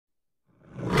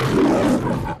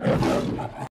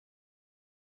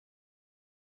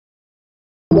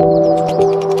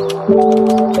Good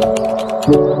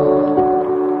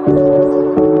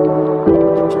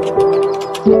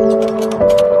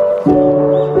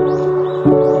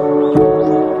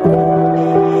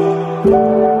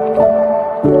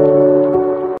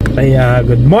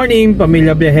morning,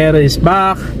 Pamilya Biyahero is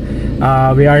back.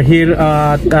 We are here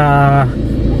at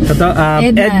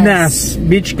EDNA'S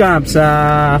Beach Camp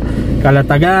sa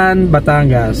Calatagan,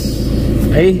 Batangas.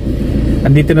 Okay,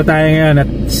 andito na tayo ngayon at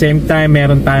same time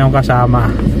meron tayong kasama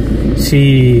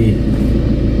si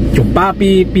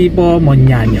Chupapi Pipo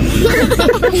Monyanyo.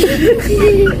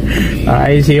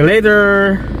 Okay, see you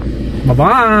later.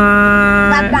 Bye-bye.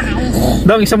 Bye-bye.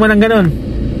 Dong, isa mo nang ganun.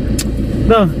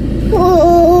 Dong.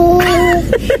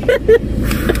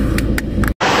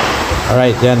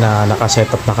 Alright, yan,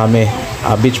 nakaset up na kami.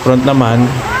 Beachfront naman.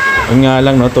 Yun nga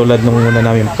lang, no, tulad nung una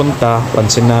namin punta,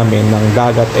 pansin namin ng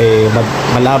dagat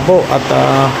malabo at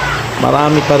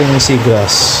marami pa rin yung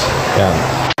seagrass.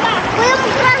 Yan.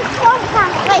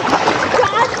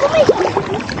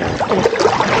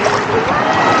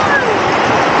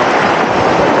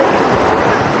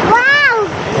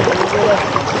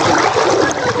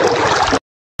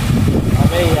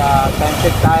 Time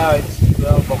check tayo, it's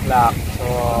 12 o'clock. So,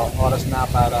 oras na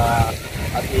para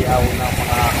at-ihaw ng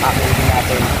mga kakainin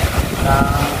natin ng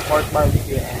pork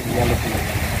barbecue and yellow pea.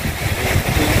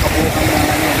 Ito yung kabuuan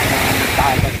ng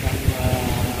tagat ng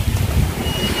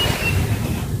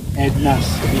EDNA'S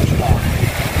Beach Camp.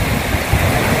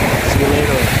 See you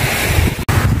later.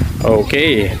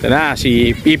 Okay, ito na,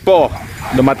 si Pipo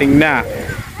dumating na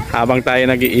habang tayo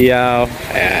nag-iihaw.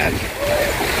 Ayan.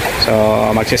 So,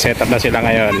 magsiset up na sila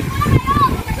ngayon.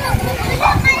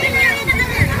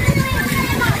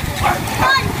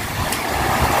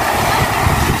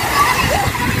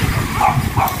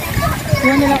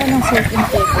 Kuha nila ko ng salt and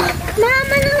pepper.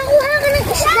 Mama, nakakuha ka ng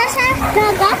isda sa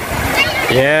dagat?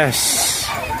 Yes.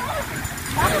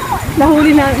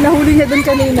 Nahuli niya doon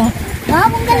kanina.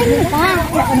 Mama, ang galing niya pa.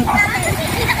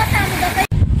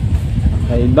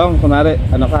 Hey, Dong, kunwari,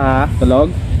 ano ka ha?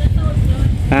 Tulog?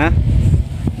 Ha?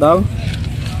 Dong?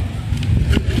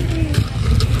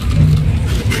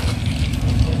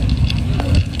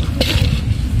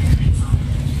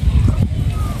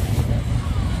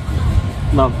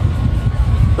 Dong?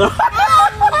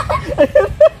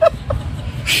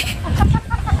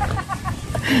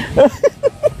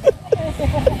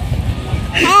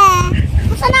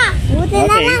 Masa na? Buti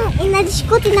na lang.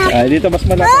 Inadiskuti na. Ay, dito mas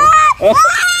malaki.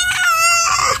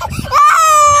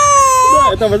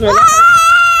 Ito mas malaki.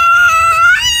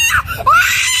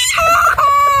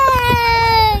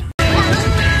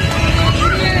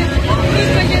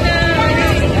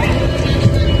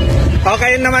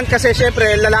 Okay naman kasi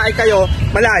syempre lalaki kayo,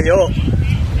 malayo.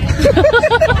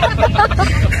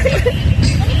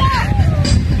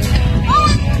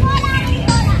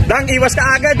 Dang, iwas ka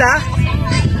agad ha.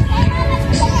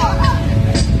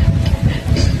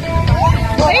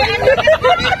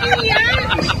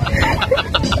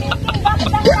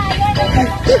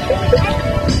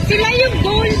 Sila yung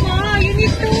goal mo. You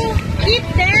need to keep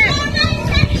them.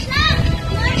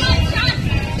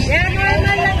 Yeah,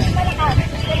 normal lang.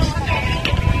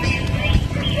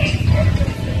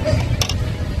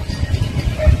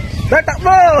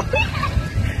 Takbo!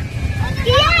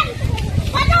 Kian!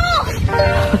 Bato!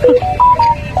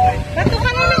 Bato ka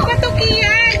na ng bato,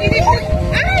 Kian!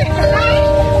 Ay!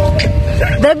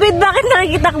 David, bakit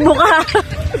nakikitakbo ka?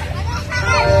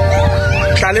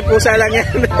 Tali pusa lang yan.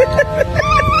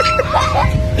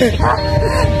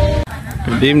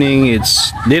 Good evening,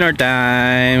 it's dinner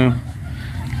time.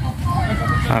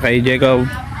 Okay, Jacob,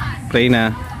 pray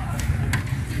na.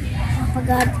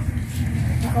 Pagod.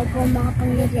 Ikaw po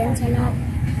makapangyarihan sa lahat.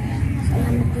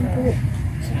 Salamat din po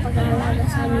sa pag-aalaga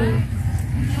sa amin.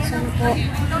 Sana po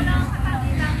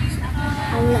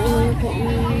ang lain po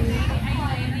ng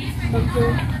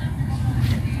bagyo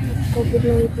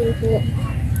COVID-19 po.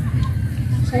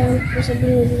 Salamat po sa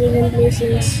binibigay ng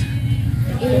blessings.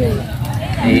 Amen.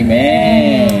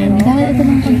 Amen. Dahil ito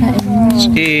ng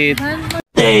pagkain. Eat.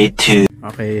 Day 2.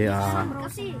 Okay,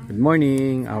 good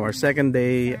morning. Our second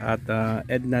day at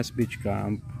EDNA'S Beach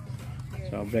Camp.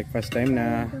 So, breakfast time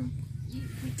na.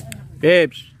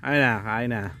 Babes, kain na, kain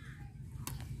na.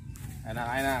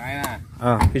 Kain na.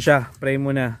 Kisha, pray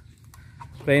muna.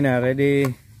 Pray na, ready?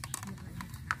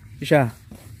 Kisha,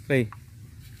 pray.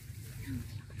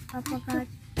 Papa God,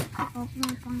 ako po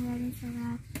mapangyari sa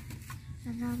lahat.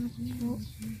 Salamat po.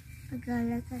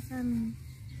 Pag-alaga sa amin.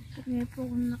 Pag ngayon po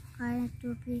kung nakakain ng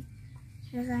tubig,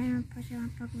 lagayan pa siya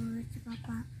ang pag-ulat sa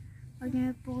Papa. Pag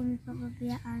ngayon po kung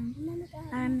ipapabayaan,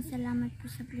 maraming salamat po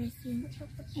sa blessing.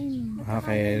 Amen.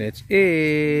 Okay, let's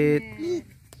eat.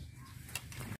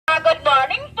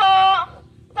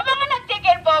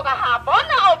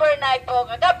 night po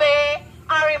kagabi.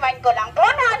 Ang remind ko lang po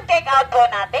na ang take out po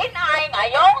natin ay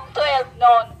ngayong 12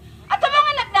 noon. At sa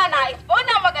mga nagnanais po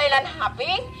na mag-island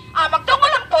hopping, magtungo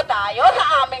lang po tayo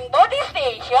sa aming body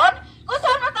station kung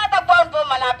saan matatagpuan po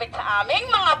malapit sa aming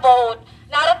mga boat.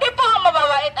 Naroon po ang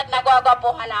mababait at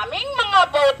nagwagwapuhan naming mga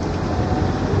boat.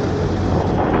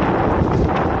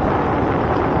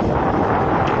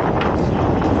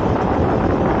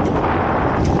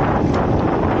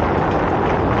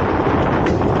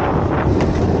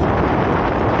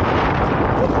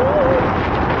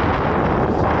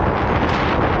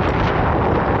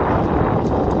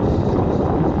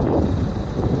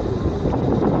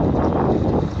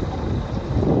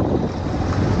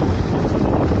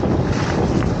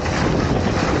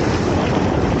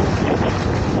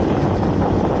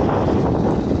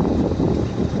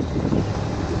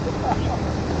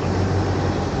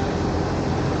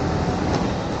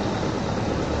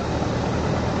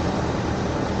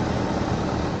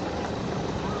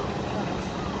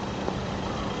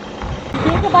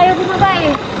 Bayo bumaba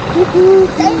eh.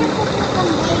 Saan na po siya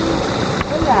tambay?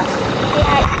 Wala.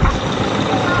 Ay.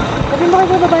 Sabi mo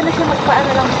kayo baba na siya magpaano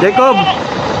lang. Jacob!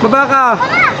 Baba ka!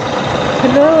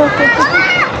 Hello!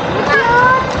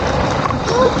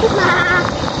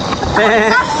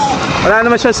 Wala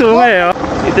naman siya sungay, oh.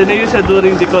 Ito na yun siya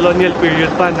during the colonial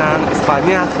period pa ng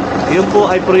Espanya. Yun po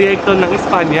ay proyekto ng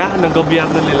Espanya, ng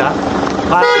gobyerno nila,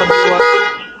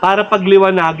 para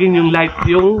pagliwanagin yung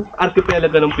yung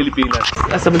archipelago ng Pilipinas.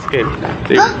 Asa mo scale?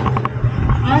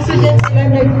 So dyan sila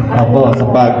Apo, sa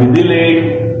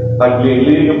pagdidilig,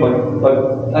 pagliligo,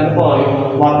 ano po,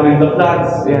 yung watering the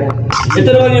plants. Yan. Ito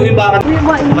naman yung iba,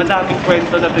 madaming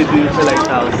kwento na pwede yun sa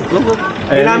lighthouse.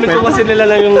 Ginamit ko kasi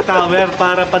nila lang yung tower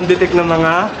para pandetect ng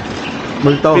mga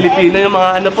multo. Pilipino, yung mga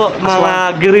ano po, mga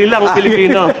gerilang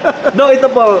Pilipino. Do, ito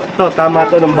po, ito, tama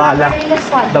to ng bala.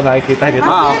 Ito, makikita nyo.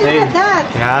 Okay.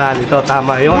 Yan, ito,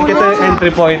 tama. Yung kita yung entry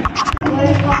point.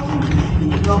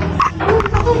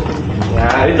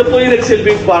 Yan, ito po yung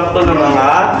nagsilbing kwarto ng mga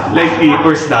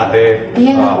lightkeepers dati.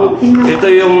 Ito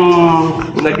yung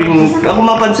naging, kung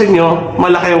mapansin nyo,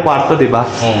 malaki yung kwarto, di ba?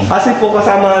 Kasi po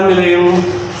kasama nila yung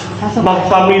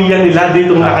pamilya nila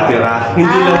dito nakatira.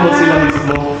 Hindi lang po sila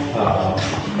mismo.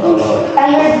 I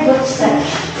heard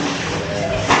footsteps.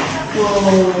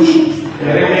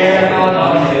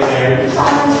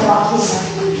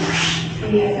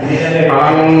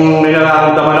 Parang may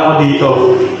nararamdaman ako dito.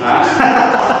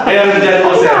 Kaya nandiyan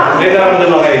po sir. May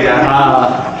nararamdaman kayo dyan.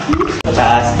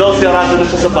 Mataas. Though sirado na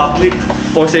siya sa public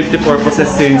for safety purposes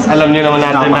since alam niyo naman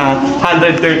natin na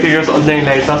 130 years old na yung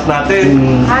lighthouse natin.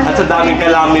 At sa daming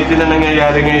calamity na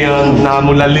nangyayari ngayon na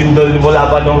mula lindol, mula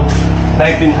pa nung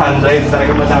 1900s,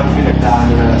 talaga madaming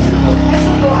pinagdaanan na natin.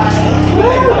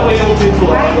 Ito po yung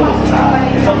pintuan.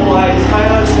 Ito po ay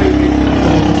spiral circuit.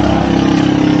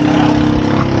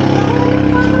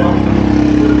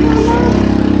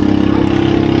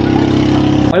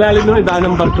 Malalim naman, daan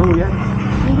ng barko yan.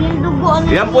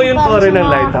 Yan po yung tore ng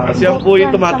lighthouse. Yan po yung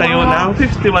tumatayo ng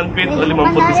 61 feet o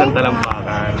 51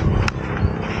 talampakan.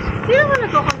 Sino mo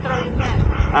nagkocontrol niya?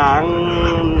 Ang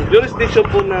jurisdiction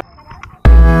po na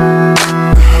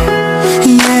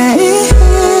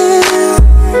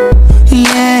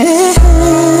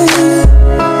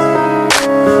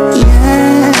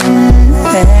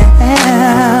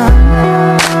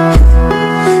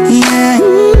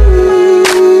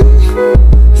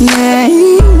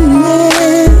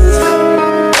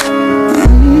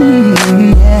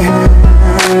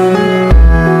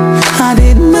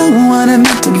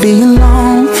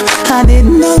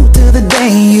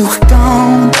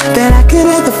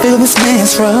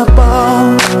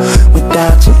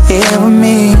without you here with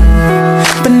me.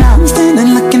 But now I'm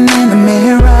standing looking in the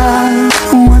mirror,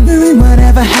 wondering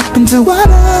whatever happened to our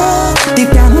love. Deep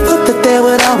down I thought that there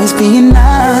would always be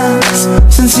enough.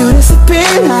 Since you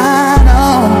disappeared, I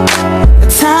know the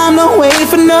time don't wait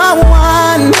for no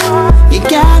one. You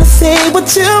gotta say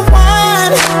what you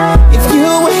want. If you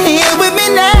were here with me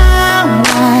now,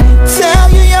 I'd tell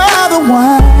you you're the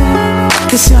one.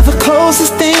 Cause you're the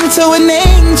closest thing to an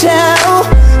angel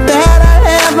that I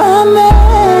ever met.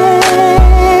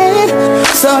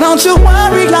 So don't you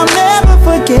worry, I'll never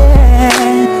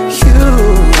forget you.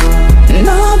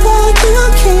 Know that you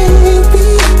can't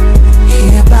be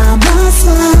here by my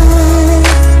side.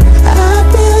 I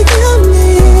feel you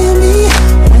near me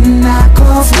when I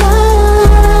close my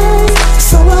eyes.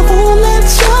 So I won't let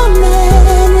your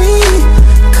memory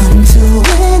come to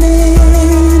an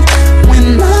end.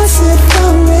 When I said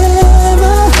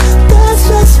forever, that's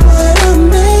just what I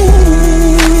meant.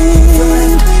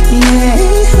 Yeah,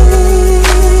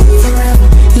 forever,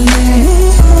 yeah.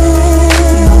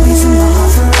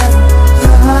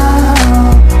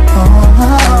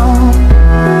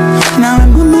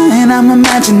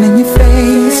 imagine in your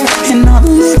face, and all the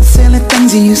little silly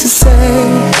things you used to say.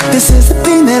 This is the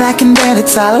thing that I can barely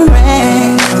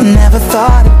tolerate. Never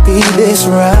thought it'd be this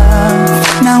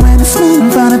rough. Now when I smile in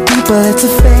front of people, it's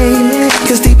a fake.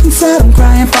 Cause deep inside I'm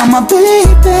crying for my baby.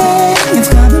 It's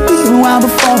gonna be a while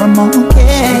before I'm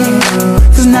okay.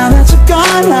 Cause now that you're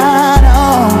gone, I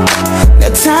know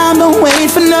that time don't wait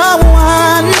for no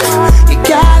one. You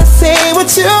gotta say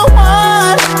what you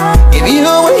want. If you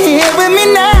were here with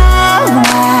me now,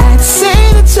 I'd say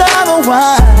that you're the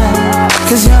one.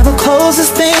 Cause you're the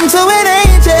closest thing to an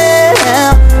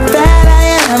angel that I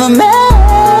ever met.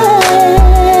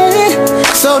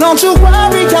 So don't you worry.